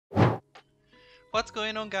What's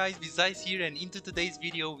going on, guys? Vizais here, and into today's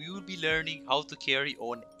video we will be learning how to carry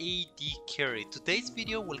on AD carry. Today's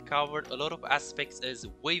video will cover a lot of aspects as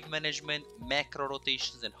wave management, macro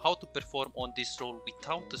rotations, and how to perform on this role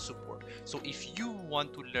without the support. So if you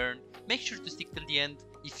want to learn, make sure to stick till the end.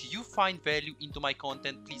 If you find value into my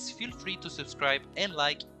content, please feel free to subscribe and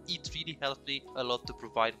like. It really helps me a lot to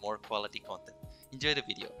provide more quality content. Enjoy the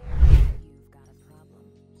video.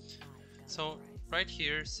 So right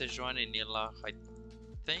here, Sejuani and Nila, I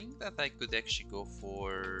think that I could actually go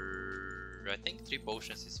for, I think 3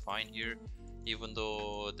 potions is fine here, even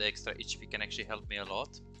though the extra HP can actually help me a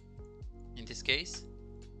lot in this case,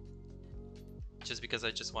 just because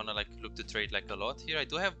I just want to like look to trade like a lot here. I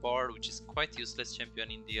do have Bard, which is quite useless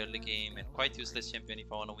champion in the early game and quite useless champion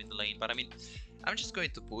if I want to win the lane, but I mean, I'm just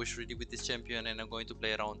going to push really with this champion and I'm going to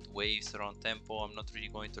play around waves, around tempo. I'm not really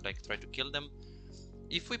going to like try to kill them.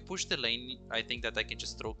 If we push the lane, I think that I can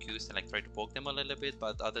just throw Qs and like try to poke them a little bit,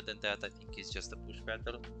 but other than that, I think it's just a push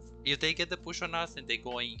battle. If they get the push on us and they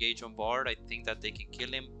go and engage on Bard, I think that they can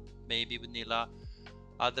kill him, maybe with Nila.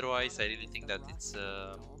 Otherwise, I really think that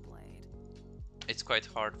it's quite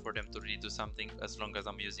hard for them to really do something as long as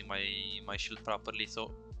I'm using my shield properly.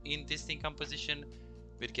 So in this team composition,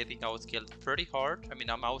 we're getting outscaled pretty hard. I mean,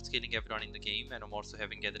 I'm outscaling everyone in the game, and I'm also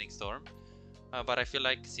having Gathering Storm. But I feel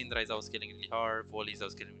like Syndra is outscaling really hard, Volley is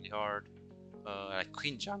outscaling really hard. Like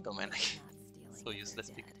Queen Jungle, man, so useless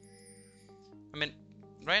pick. I mean,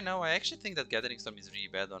 right now I actually think that Gathering Storm is really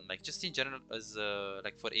bad on, like, just in general as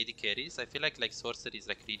like for AD carries. I feel like Sorcery is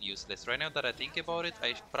like really useless. Right now that I think about it,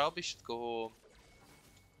 I probably should go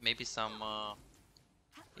maybe some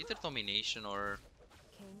either Domination or,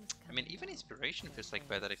 I mean, even Inspiration feels like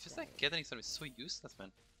better. It feels like Gathering Storm is so useless,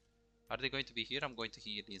 man. Are they going to be here? I'm going to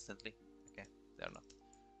heal instantly. Okay, they're not.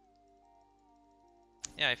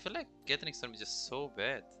 Yeah, I feel like Gathering Storm is just so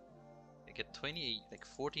bad. I get 28, like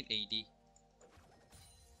 14 AD.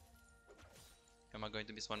 Am I going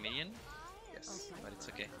to miss one minion? Yes, but it's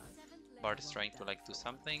okay. Bard is trying to like do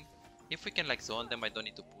something. If we can like zone them, I don't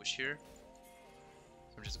need to push here.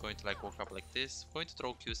 So I'm just going to like walk up like this. I'm going to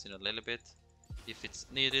throw Qs in a little bit if it's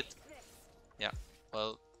needed. Yeah,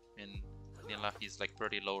 well, in Nila he's like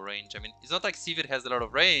pretty low range. I mean, it's not like Sivir has a lot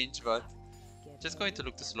of range, but just going to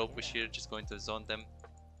look to slow push here, just going to zone them.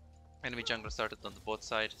 Enemy jungler started on the bot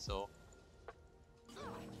side, so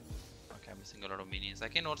okay, I'm missing a lot of minions. I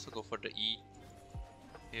can also go for the E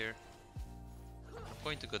here. I'm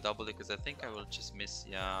going to go double it because I think I will just miss,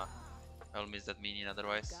 yeah, I'll miss that minion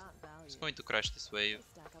otherwise. Just going to crash this wave.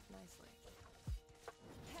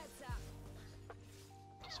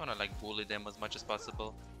 Just wanna like bully them as much as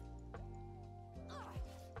possible.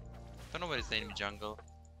 Don't know where is the enemy jungle.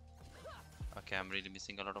 Okay, I'm really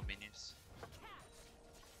missing a lot of minions.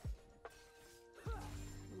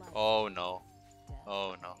 Oh no.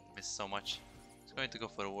 Oh no, missed so much. Just going to go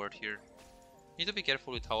for a ward here. Need to be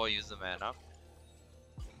careful with how I use the mana.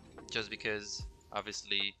 Just because,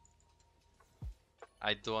 obviously,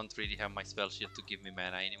 I don't really have my spell shield to give me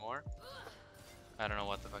mana anymore. I don't know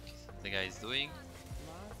what the fuck the guy is doing.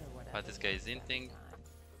 But this guy is inting.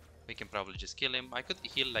 We can probably just kill him. I could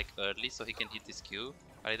heal like early so he can hit his Q.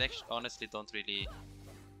 But I actually honestly don't really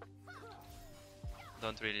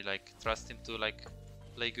like trust him to like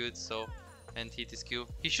play good, so, and hit his Q.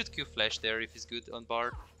 He should Q flash there if he's good on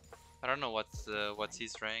Bard. I don't know what's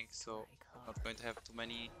his rank, so I'm not going to have too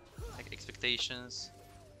many like expectations.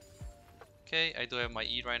 Okay, I do have my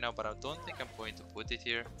E right now, but I don't think I'm going to put it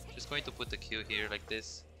here. Just going to put the Q here like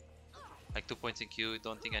this. Like 2 points in Q.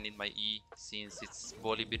 Don't think I need my E since it's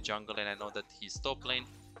Volley bit jungle and I know that he's top lane,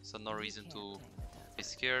 so no reason to be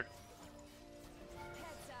scared.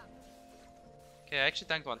 Okay, I actually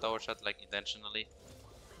tanked one tower shot like intentionally.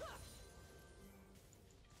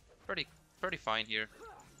 Pretty fine here.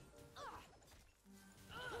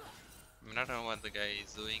 I mean, I don't know what the guy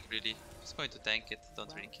is doing really. Just going to tank it,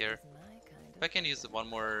 don't really care. If I can use one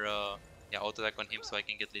more yeah, auto attack on him so I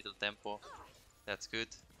can get little tempo, that's good.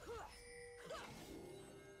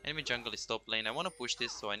 Enemy jungle is top lane. I want to push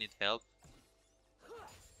this, so I need help.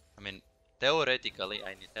 I mean, theoretically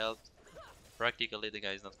I need help. Practically the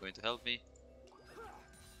guy is not going to help me.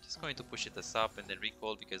 Just going to push it as up and then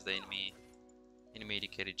recall because the enemy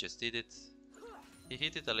AD carry just did it. He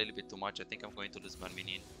hit it a little bit too much. I think I'm going to lose one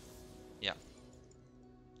minion. Yeah.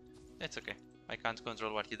 It's okay. I can't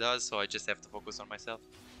control what he does, so I just have to focus on myself.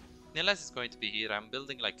 Nilas is going to be here. I'm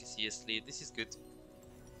building like a CS lead. This is good.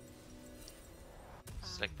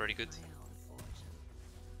 This is like pretty good.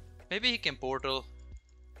 Maybe he can portal.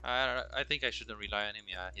 I think I shouldn't rely on him.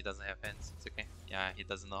 Yeah, he doesn't have hands. It's okay. Yeah, he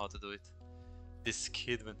doesn't know how to do it. This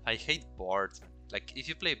kid, man. I hate bards, man. Like if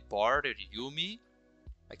you play Bard or Yumi,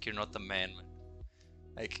 like you're not a man.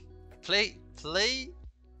 Like play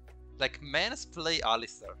like mans play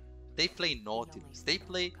Alistar. They play Nautilus. They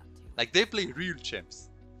play real champs.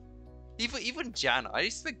 Even Janna. I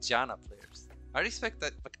respect Janna players. I respect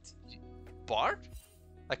that. But Bard?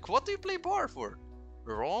 Like what do you play Bard for?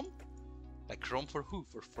 Rom? Like Rom for who?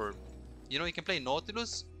 For you know, you can play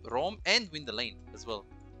Nautilus, Rom, and win the lane as well.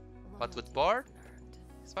 But with Bard,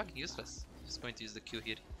 it's fucking useless. Just going to use the Q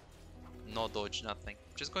here. No dodge, nothing.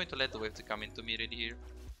 Just going to let the wave to come into me really here.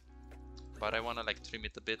 But I wanna like trim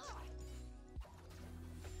it a bit.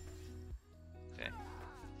 Okay.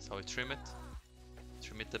 So we trim it.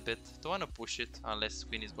 Trim it a bit. Don't wanna push it unless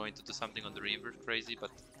Queen is going to do something on the river crazy,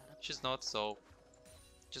 but she's not, so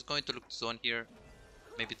just going to look to zone here.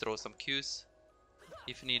 Maybe throw some Qs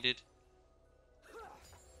if needed.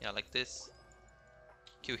 Yeah, like this.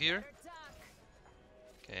 Q here.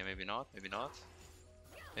 Okay, maybe not, maybe not.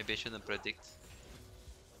 Maybe I shouldn't predict.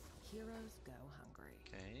 Heroes go hungry.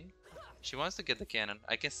 Okay. She wants to get the cannon.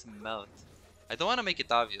 I can smell it. I don't want to make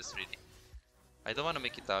it obvious, really. I don't want to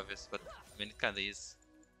make it obvious, but I mean, it kind of is.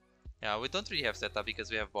 Yeah, we don't really have setup because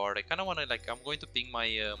we have Bard. I kind of want to, like, I'm going to ping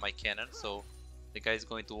my my cannon, so the guy is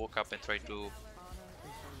going to walk up and try to...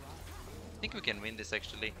 I think we can win this,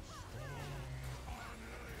 actually.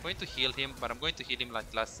 I'm going to heal him, but I'm going to heal him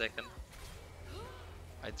like last second.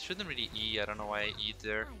 I shouldn't really E, I don't know why I E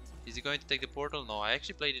there. Is he going to take the portal? No, I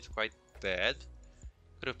actually played it quite bad.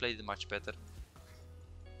 Could have played it much better.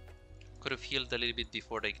 Could have healed a little bit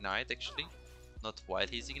before the ignite, actually. Not while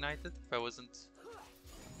he's ignited, if I wasn't...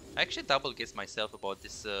 I actually double guessed myself about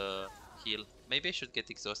this heal. Maybe I should get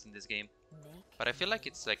exhaust in this game. But I feel like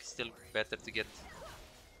it's like still better to get...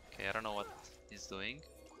 Okay, I don't know what he's doing.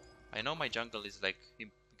 I know my jungle is like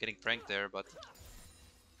getting pranked there, but...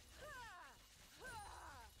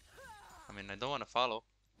 I mean, I don't want to follow.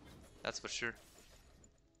 That's for sure.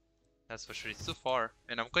 That's for sure. It's too far.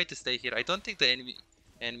 And I'm going to stay here. I don't think the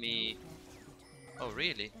enemy... Oh,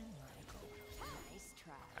 really?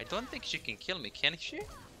 I don't think she can kill me. Can she?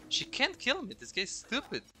 She can't kill me. This guy's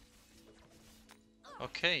stupid.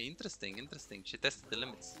 Okay, interesting, interesting. She tested the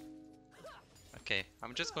limits. Okay,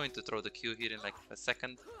 I'm just going to throw the Q here in like a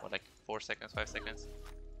second. Or like 4 seconds, 5 seconds.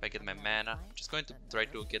 If I get my mana. I'm just going to try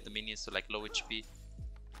to get the minions to like low HP.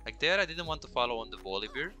 Like there, I didn't want to follow on the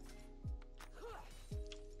Volibear.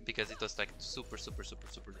 Because it was like super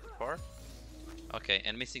far. Okay,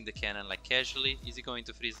 and missing the cannon like casually. Is he going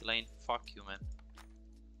to freeze the lane? Fuck you, man.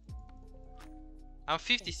 I'm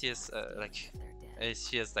 50 CS, like,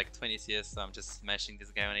 she has like 20 CS, so I'm just smashing this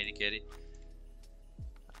guy on 80 carry.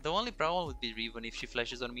 The only problem would be Riven if she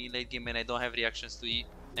flashes on me in late game and I don't have reactions to E.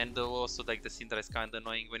 And also like the Syndra is kinda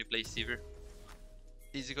annoying when you play Sivir.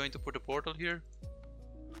 Is he going to put a portal here?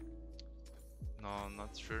 No, I'm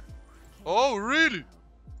not sure. Oh, really?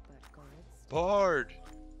 Bard!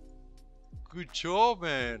 Good job,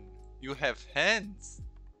 man! You have hands!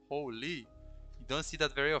 Holy! You don't see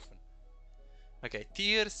that very often. Okay,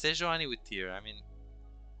 tier, Sejuani with tier. I mean,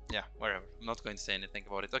 yeah, whatever. I'm not going to say anything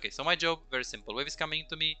about it. Okay, so my job, very simple. Wave is coming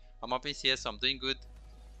to me. I'm up in CS, so I'm doing good.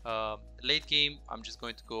 Late game, I'm just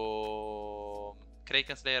going to go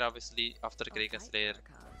Kraken Slayer, obviously. After Kraken Slayer,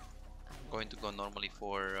 I'm going to go normally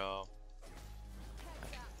for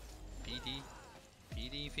PD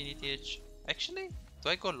Infinity Edge. Actually, do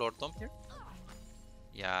I go Lord Dom here?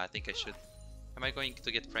 Yeah, I think I should. Am I going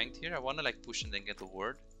to get pranked here? I want to like push and then get the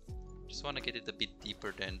ward. Just want to get it a bit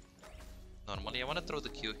deeper than normally. I want to throw the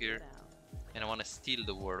Q here. And I want to steal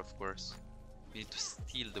the ward, of course. We need to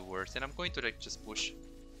steal the wards. And I'm going to like just push.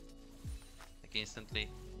 Like instantly.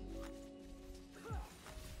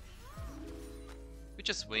 We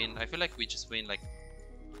just win. I feel like we just win like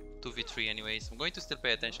 2v3 anyways. I'm going to still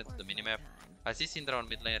pay attention to the minimap. I see Syndra on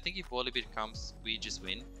mid lane. I think if Volibear comes, we just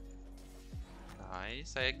win.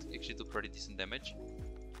 Nice. I actually do pretty decent damage.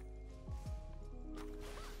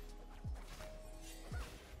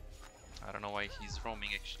 I don't know why he's roaming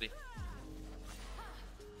actually.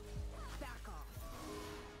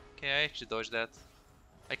 Okay, I actually dodged that.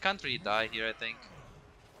 I can't really die here, I think.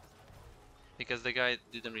 Because the guy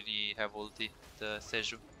didn't really have ulti, the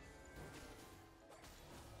Seju.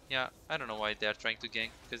 Yeah, I don't know why they are trying to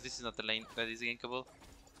gank, because this is not the lane that is gankable.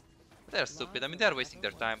 But they're stupid. I mean, they are wasting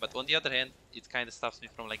their time, but on the other hand, it kind of stops me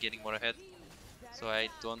from like getting more ahead. So I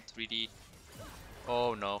don't really...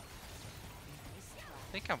 Oh no.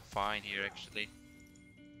 I think I'm fine here actually.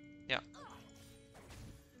 Yeah.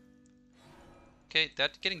 Okay,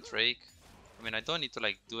 that's getting Drake. I mean, I don't need to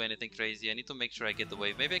like do anything crazy. I need to make sure I get the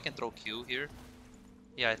wave. Maybe I can throw Q here.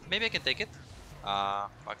 Yeah, maybe I can take it.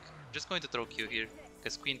 Fuck. I'm just going to throw Q here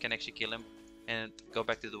because Queen can actually kill him. and go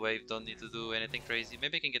back to the wave. Don't need to do anything crazy.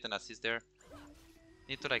 Maybe I can get an assist there.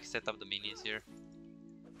 Need to like set up the minions here.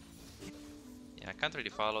 Yeah, I can't really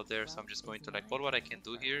follow there, so I'm just going to like, all what I can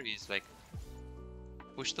do here is like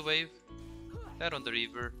push the wave, that on the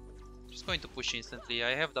river. Just going to push instantly.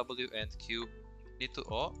 I have W and Q. Need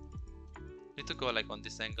to go like on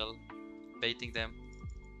this angle, baiting them.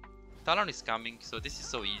 Talon is coming, so this is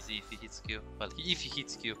so easy if he hits Q. Well, if he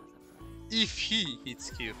hits Q. If he hits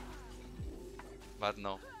Q. But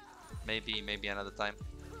no. Maybe another time.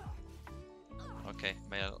 Okay,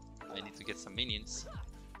 well, I need to get some minions.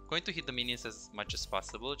 Going to hit the minions as much as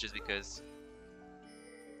possible, just because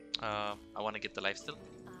I want to get the lifesteal.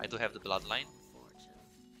 I do have the bloodline,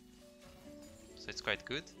 so it's quite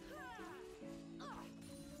good.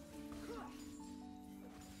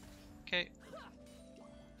 Okay.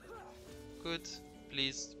 Good.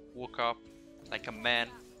 Please walk up like a man.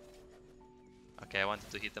 Okay, I wanted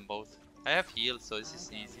to hit them both. I have heal, so this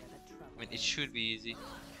is easy. I mean, it should be easy.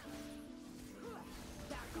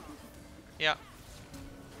 Yeah.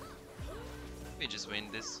 We just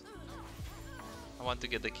win this. I want to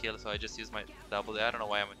get the kill, so I just use my double. I don't know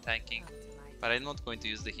why I'm tanking, but I'm not going to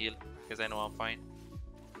use the heal because I know I'm fine.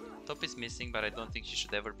 Top is missing, but I don't think she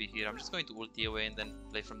should ever be here. I'm just going to ulti away and then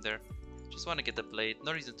play from there. Just want to get the plate.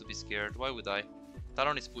 No reason to be scared. Why would I?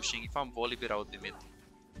 Talon is pushing. If I'm Volibear, I would be mid.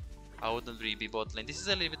 I wouldn't really be bot lane. This is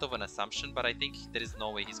a little bit of an assumption, but I think there is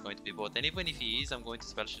no way he's going to be bot. And even if he is, I'm going to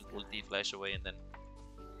spell shield ulti, flash away, and then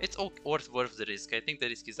it's worth the risk. I think the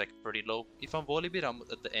risk is like pretty low. If I'm Volibear, I'm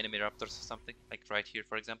at the enemy Raptors or something, like right here,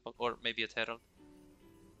 for example, or maybe at Herald.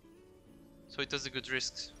 So it was a good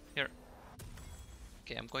risk here.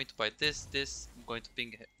 Okay, I'm going to buy this. I'm going to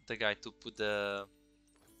ping the guy to put the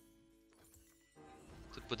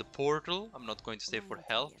portal. I'm not going to stay for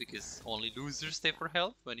health because only losers stay for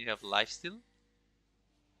health when you have lifesteal.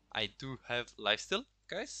 I do have lifesteal,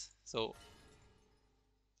 guys. So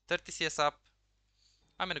 30 CS up.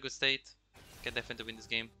 I'm in a good state. Can definitely win this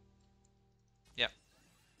game. Yeah.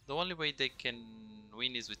 The only way they can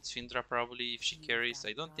win is with Syndra probably if she carries.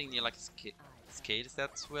 I don't think Nilah scales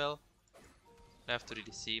that well. I have to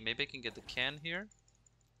really see. Maybe I can get the can here.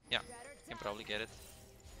 Yeah, can probably get it.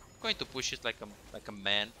 I'm going to push it like a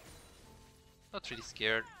man. Not really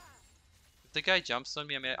scared. If the guy jumps on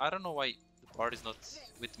me, I mean, I don't know why the part is not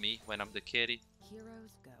with me when I'm the carry.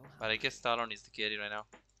 But I guess Talon is the carry right now.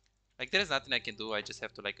 Like, there is nothing I can do. I just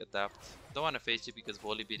have to like adapt. Don't want to face it because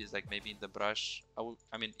Volibear is like maybe in the brush.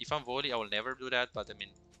 I mean, if I'm Volley, I will never do that. But I mean,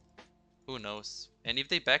 who knows? And if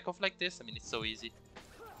they back off like this, I mean, it's so easy.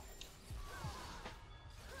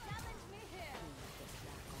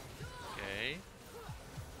 Okay.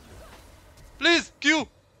 Please, Q!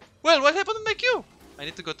 Well, what happened to my Q? I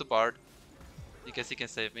need to go to Bard. Because he can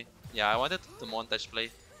save me. Yeah, I wanted the montage play,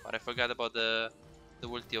 but I forgot about the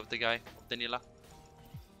ulti of the guy, of the Nilah.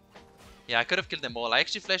 Yeah, I could have killed them all. I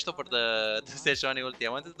actually flashed over the Sejuani ulti. I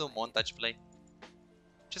wanted to do montage play.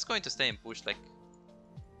 Just going to stay and push, like...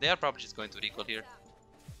 They are probably just going to recall here.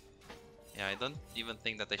 Yeah, I don't even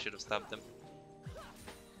think that I should have stopped them.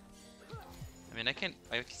 I mean, I can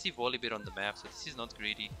see Volibear on the map, so this is not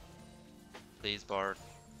greedy. Please, Bard.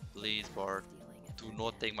 Please, Bard. Do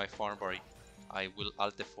not take my farm bar. I will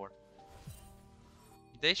ult F4.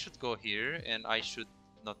 They should go here, and I should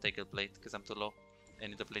not take a plate, because I'm too low.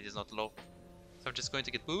 And the plate is not low. So I'm just going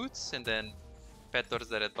to get boots, and then pet towards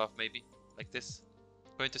the red buff maybe. Like this.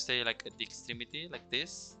 Going to stay like at the extremity, like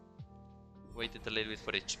this. Wait a little bit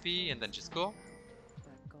for HP, and then just go.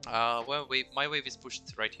 Well, my wave is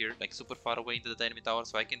pushed right here, like super far away into the enemy tower,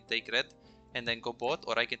 so I can take red and then go bot,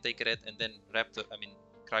 or I can take red and then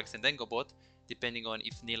Krags and then go bot, depending on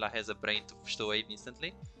if Nilah has a brain to push the wave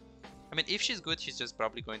instantly. I mean, if she's good, she's just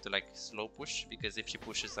probably going to like slow push, because if she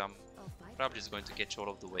pushes, probably just going to catch all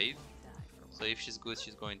of the wave. So if she's good,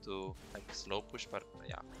 she's going to like slow push, but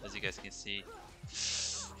yeah, as you guys can see,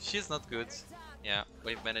 she's not good. Yeah,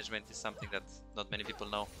 wave management is something that not many people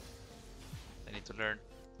know. I need to learn.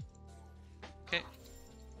 Okay.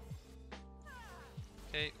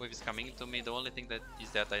 Okay, wave is coming into me. The only thing that is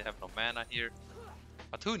that I have no mana here.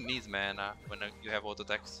 But who needs mana when you have auto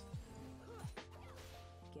attacks?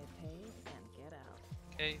 Get paid and get out.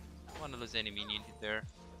 Okay, I don't want to lose any minion there.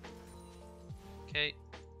 Okay,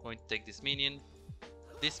 going to take this minion,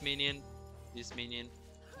 this minion, this minion,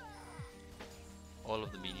 all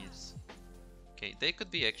of the minions. Okay, they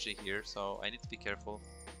could be actually here, so I need to be careful.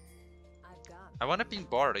 I want to ping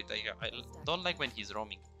Bard. I don't like when he's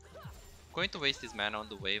roaming. I'm going to waste his mana on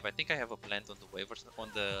the wave. I think I have a plant on the wave or on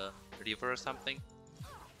the river or something.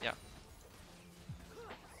 Yeah.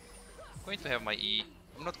 I'm going to have my E.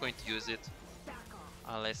 I'm not going to use it.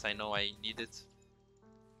 Unless I know I need it.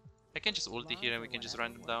 I can just ulti here and we can just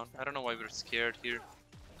run them down. I don't know why we're scared here.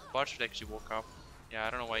 Bard should actually woke up. Yeah, I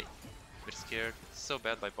don't know why we're scared. It's so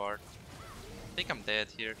bad by Bard. I think I'm dead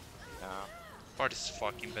here. Yeah. Bard is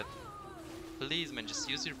fucking bad. Please man, just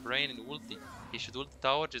use your brain and ulti. He should ulti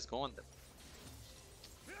tower, just go on them.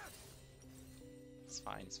 It's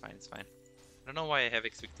fine, it's fine, it's fine. I don't know why I have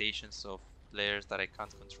expectations of players that I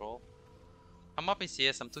can't control. I'm up in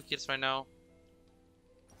CS, I'm 2 kills right now.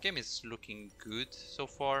 Game is looking good so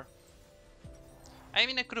far. I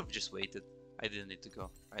mean, I could have just waited. I didn't need to go.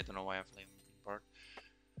 I don't know why I'm playing part.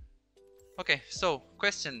 Okay, so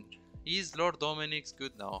question: is Lord Dominic's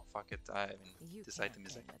good now? Fuck it. I mean, this item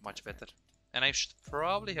is like much better, and I should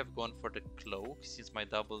probably have gone for the cloak since my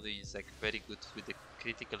double is like very good with the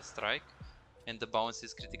critical strike, and the bounce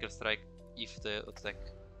is critical strike if the attack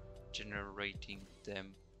generating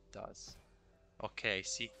them does. Okay, I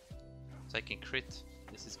see. So I can crit.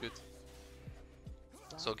 This is good.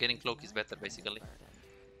 So getting cloak is better basically.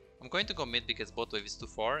 I'm going to go mid because bot wave is too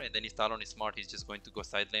far, and then if Talon is smart, he's just going to go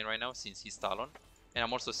side lane right now since he's Talon. And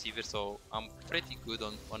I'm also Sivir, so I'm pretty good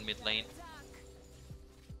on mid lane.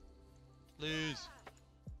 Please.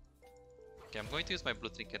 Okay, I'm going to use my blue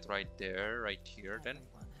trinket right there, right here then.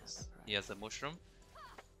 He has a mushroom.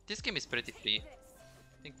 This game is pretty free.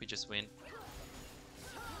 I think we just win.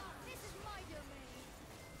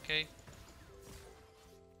 Okay.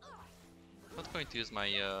 Not going to use my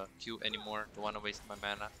Q anymore, don't want to waste my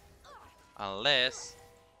mana. Unless...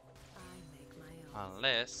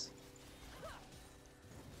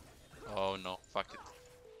 Oh no, fuck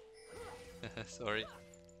it. Sorry.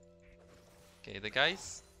 Okay, the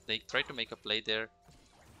guys, they try to make a play there.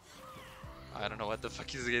 I don't know what the fuck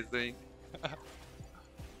this guy is doing. Okay,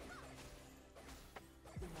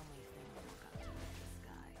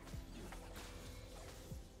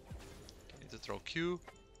 need to throw Q.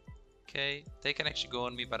 Okay, they can actually go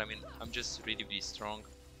on me, but I mean, I'm just really, really strong.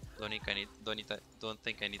 Don't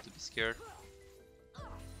think I need to be scared. I'm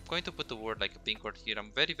going to put the word like a pink word here.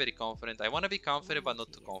 I'm very, very confident. I want to be confident, but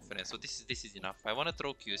not too confident. So this is enough. I want to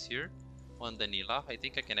throw Qs here on the Nila. I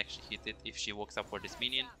think I can actually hit it if she walks up for this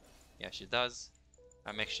minion. Yeah, she does.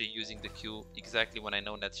 I'm actually using the Q exactly when I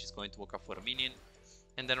know that she's going to walk up for a minion.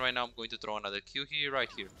 And then right now I'm going to throw another Q here, right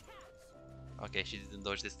here. Okay, she didn't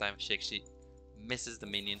dodge this time. She actually misses the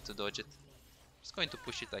minion to dodge it. Just going to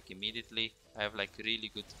push it like immediately. I have like really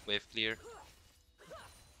good wave clear.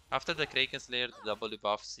 After the Kraken Slayer, the double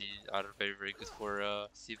buffs are very, very good for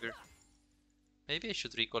Sivir. Maybe I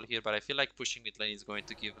should recall here, but I feel like pushing mid lane is going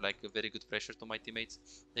to give like a very good pressure to my teammates.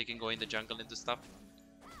 They can go in the jungle and do stuff.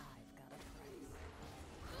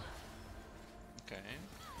 Okay.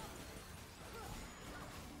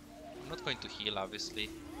 I'm not going to heal, obviously.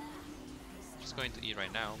 I'm just going to E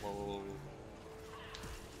right now. Whoa, whoa,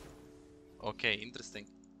 whoa. Okay, interesting.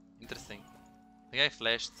 Interesting. The guy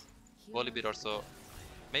flashed. Volibear also.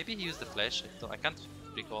 Maybe he used the flash. I can't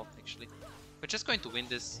recall actually. We're just going to win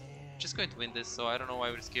this. Just going to win this, so I don't know why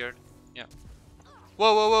we're scared. Yeah.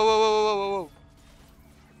 Whoa, whoa, whoa, whoa, whoa, whoa, whoa, whoa.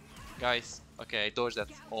 Guys, okay, I dodged that.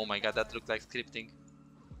 Oh my god, that looked like scripting.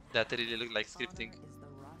 That really looked like scripting.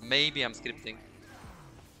 Maybe I'm scripting.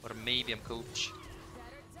 Or maybe I'm coach.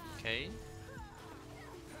 Okay.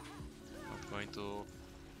 Not going to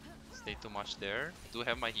stay too much there. Do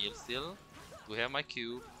have my heal still. Do have my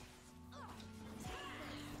Q.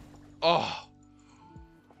 Oh!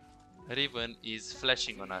 Riven is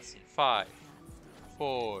flashing on us in 5,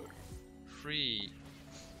 4, 3,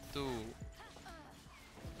 2.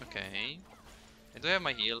 Okay. I do have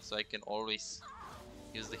my heal, so I can always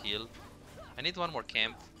use the heal. I need one more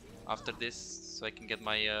camp after this, so I can get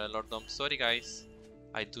my Lorddom. Sorry guys,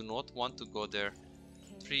 I do not want to go there.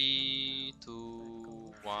 3, 2,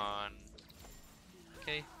 1.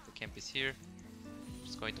 Okay, the camp is here.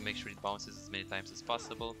 Just going to make sure it bounces as many times as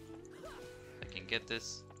possible. I can get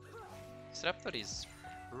this. This Raptor is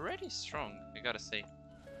pretty strong, I gotta say.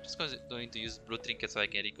 Just going to use blue trinket so I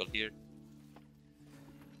can recall here.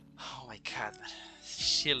 Oh my god, man.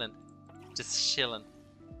 Chillin'. Just chillin'.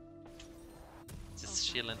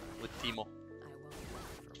 Just chillin' with Timo.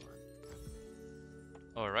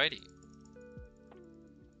 Alrighty.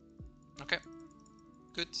 Okay.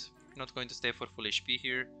 Good. Not going to stay for full HP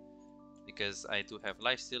here, because I do have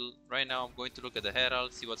life still. Right now I'm going to look at the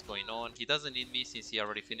Herald, see what's going on. He doesn't need me since he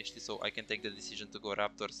already finished it, so I can take the decision to go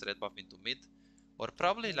Raptors red buff into mid. Or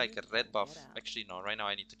probably like a red buff. Actually no, right now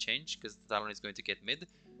I need to change because Talon is going to get mid.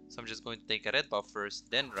 So I'm just going to take a red buff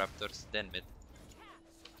first, then Raptors, then mid.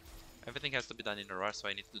 Everything has to be done in a rush, so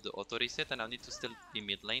I need to do the auto reset, and I need to still be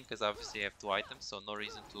mid lane because obviously I have 2 items, so no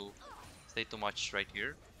reason to stay too much right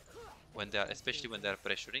here. when they are, especially when they are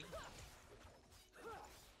pressuring.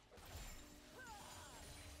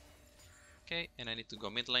 Okay, and I need to go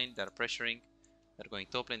mid lane. They're pressuring. They're going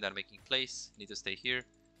top lane. They're making plays. Need to stay here.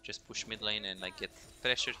 Just push mid lane and like get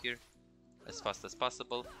pressure here as fast as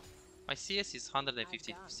possible. My CS is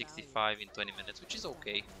 165 in 20 minutes, which is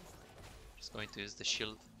okay. Just going to use the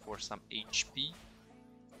shield for some HP.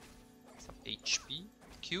 Some HP.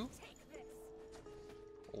 Q.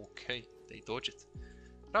 Okay, they dodge it.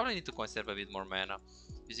 Probably need to conserve a bit more mana.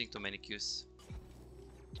 Using too many Qs.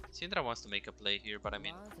 Syndra wants to make a play here, but I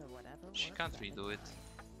mean, she can't redo it.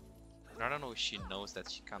 I don't know if she knows that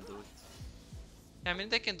she can't do it. Yeah, I mean,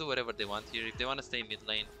 they can do whatever they want here. If they want to stay mid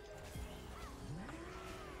lane.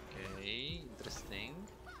 Okay, interesting.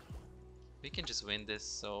 We can just win this,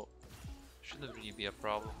 so shouldn't really be a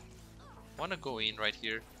problem. Wanna go in right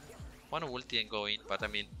here. Wanna ulti and go in, but I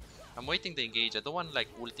mean, I'm waiting to engage. I don't want like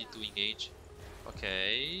ulti to engage.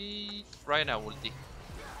 Okay, right now ulti.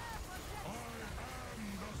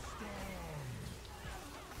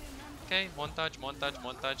 Okay, montage, montage,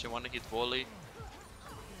 montage. I wanna hit volley.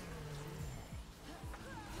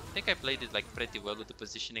 I think I played it like pretty well with the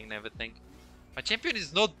positioning and everything. My champion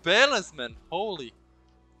is not balanced, man. Holy.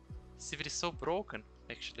 Sivir is so broken,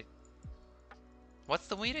 actually. What's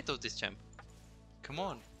the win rate of this champ? Come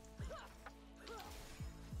on.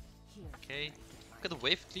 Okay. Look at the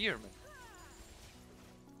wave clear, man.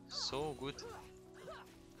 So good.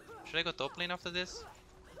 Should I go top lane after this?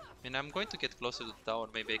 I mean, I'm going to get closer to the tower.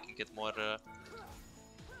 Maybe I can get more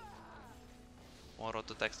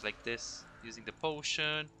auto attacks like this using the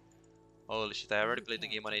potion. Holy shit, I already played the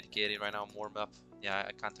game on 8 carry. Right now I'm warmed up. Yeah,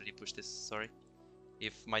 I can't really push this, sorry.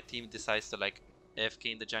 If my team decides to like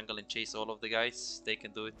AFK in the jungle and chase all of the guys, they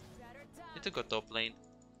can do it. Need to go top lane.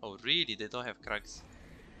 Oh really? They don't have Krugs.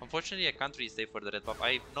 Unfortunately, I can't really stay for the red buff.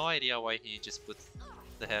 I have no idea why he just put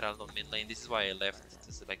the Herald on mid lane. This is why I left.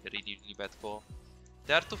 This is like a really bad call.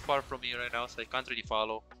 They are too far from me right now, so I can't really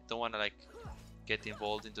follow. Don't want to like get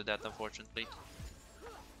involved into that, unfortunately.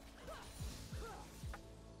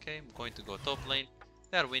 Okay, I'm going to go top lane.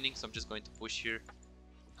 They are winning, so I'm just going to push here.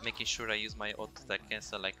 Making sure I use my auto attack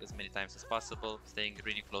cancel like as many times as possible. Staying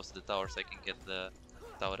really close to the tower so I can get the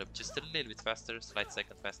tower up just a little bit faster, slight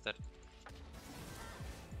second faster.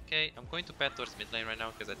 Okay, I'm going to pat towards mid lane right now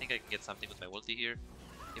because I think I can get something with my ulti here.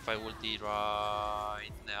 If I ulti right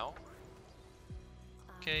now.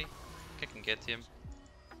 Okay, I can get him.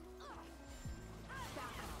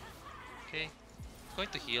 Okay, going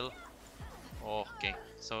to heal. Oh, okay,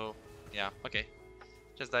 so yeah, okay.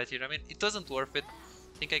 Just died here. I mean, it wasn't worth it.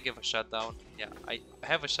 I think I gave a shutdown. Yeah, I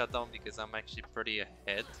have a shutdown because I'm actually pretty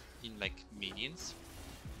ahead in like minions.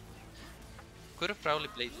 Could have probably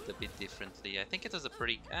played it a bit differently. I think it was a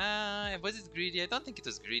pretty... was it greedy? I don't think it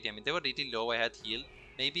was greedy. I mean, they were really low. I had heal.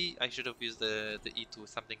 Maybe I should have used the E to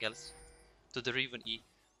something else. To the Riven E.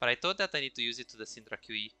 But I thought that I need to use it to the Syndra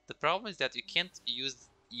QE. The problem is that you can't use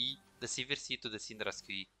E, the Sivir C to the Syndra's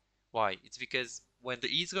QE. Why? It's because when the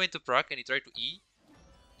E is going to proc and you try to E,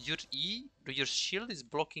 your shield is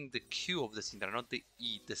blocking the Q of the Syndra, not the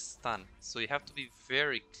E, the stun. So you have to be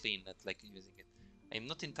very clean at like using it. I'm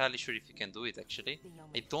not entirely sure if you can do it actually.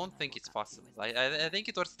 I don't think it's possible. I think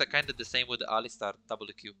it works kind of the same with the Alistar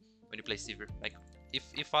WQ when you play Sivir. Like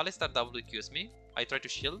if Alistar WQs me, I try to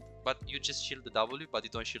shield, but you just shield the W, but you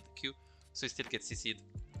don't shield the Q, so you still get CC'd.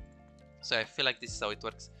 So I feel like this is how it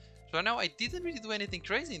works. So now I didn't really do anything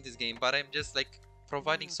crazy in this game, but I'm just like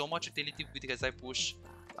providing so much utility because I push.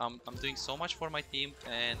 I'm doing so much for my team,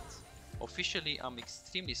 and officially I'm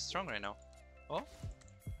extremely strong right now. Oh.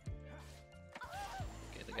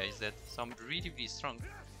 Okay, the guy is dead. So I'm really strong.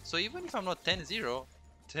 So even if I'm not 10-0,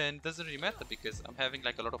 then it doesn't really matter because I'm having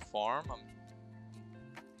like a lot of farm. I'm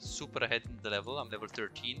super ahead in the level. I'm level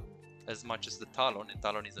 13 as much as the Talon, and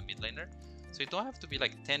Talon is a mid laner. So you don't have to be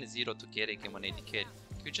like 10-0 to carry him on AD carry.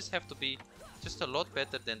 You just have to be just a lot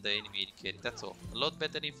better than the enemy AD carry. That's all. A lot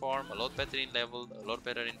better in farm, a lot better in level, a lot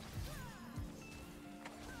better in...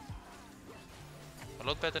 A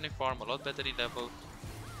lot better in farm, a lot better in level,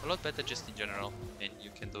 a lot better just in general, and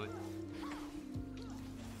you can do it.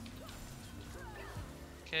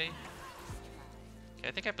 Okay. Okay,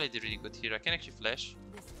 I think I played it really good here. I can actually flash.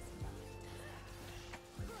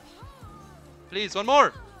 Please, one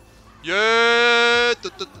more! Yeah!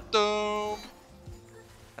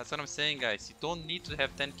 That's what I'm saying, guys. You don't need to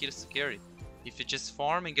have 10 kills to carry. If you just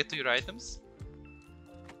farm and get to your items,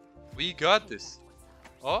 we got this.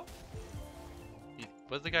 Oh?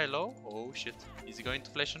 Was the guy low? Oh shit. Is he going to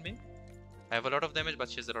flash on me? I have a lot of damage, but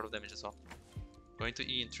she has a lot of damage as well. Going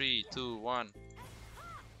to E in 3, 2, 1.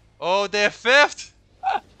 Oh, they're fifth!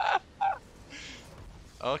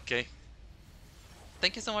 Okay.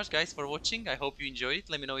 thank you so much guys for watching. I hope you enjoyed it.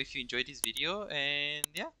 Let me know if you enjoyed this video, and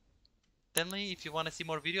yeah, tell me if you want to see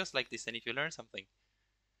more videos like this and if you learned something.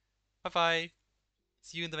 Bye bye.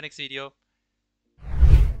 See you in the next video.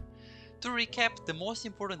 To recap, the most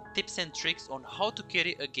important tips and tricks on how to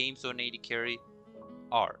carry a game zone AD carry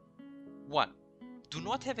are: 1. Do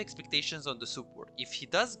not have expectations on the support. If he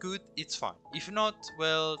does good, it's fine. If not,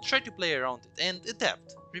 well, try to play around it and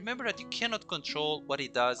adapt. Remember that you cannot control what he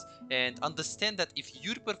does, and understand that if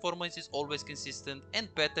your performance is always consistent and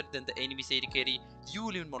better than the enemy's AD carry, you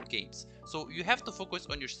will win more games. So you have to focus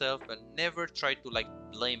on yourself and never try to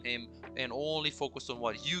blame him, and only focus on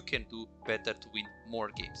what you can do better to win more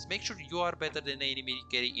games. Make sure you are better than the enemy AD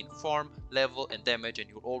carry in farm, level and damage, and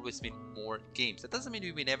you'll always win more games. That doesn't mean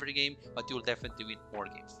you win every game, but you'll definitely win more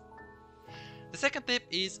games. The second tip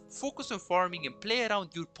is focus on farming and play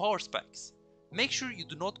around your power spikes. Make sure you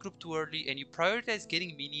do not group too early and you prioritize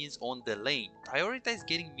getting minions on the lane. Prioritize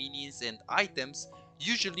getting minions and items.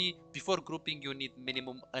 Usually before grouping you need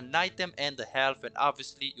minimum an item and a health, and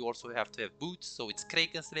obviously you also have to have boots, so it's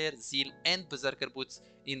Kraken Slayer, Zeal and Berserker boots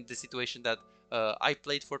in the situation that I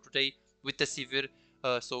played for today with the Sivir.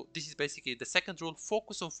 So this is basically the second rule: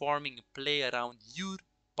 focus on farming and play around your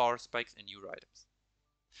power spikes and your items.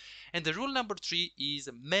 And the rule number 3 is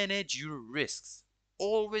manage your risks.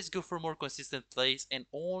 Always go for more consistent plays and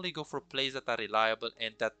only go for plays that are reliable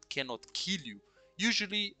and that cannot kill you.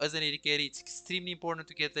 Usually as an AD carry it's extremely important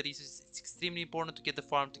to get the resources, it's extremely important to get the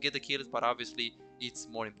farm, to get the kills, but obviously it's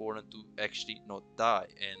more important to actually not die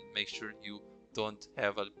and make sure you don't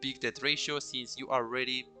have a big death ratio, since you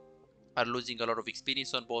already are losing a lot of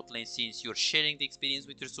experience on bot lane, since you're sharing the experience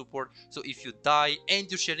with your support. So if you die and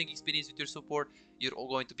you're sharing experience with your support, you're all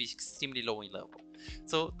going to be extremely low in level.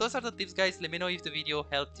 So those are the tips guys. Let me know if the video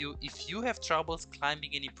helped you. If you have troubles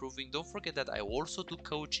climbing and improving, don't forget that I also do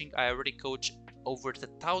coaching. I already coach over the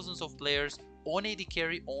thousands of players on AD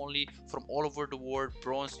carry only from all over the world,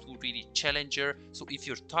 bronze to really challenger. So if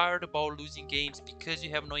you're tired about losing games because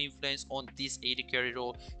you have no influence on this AD carry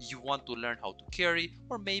role, you want to learn how to carry,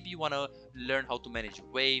 or maybe you want to learn how to manage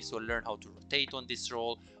your waves or learn how to rotate on this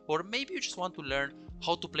role, or maybe you just want to learn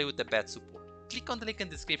how to play with the bad support, click on the link in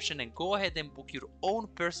the description and go ahead and book your own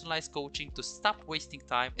personalized coaching to stop wasting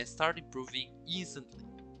time and start improving instantly.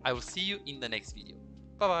 I will see you in the next video.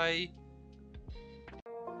 Bye bye.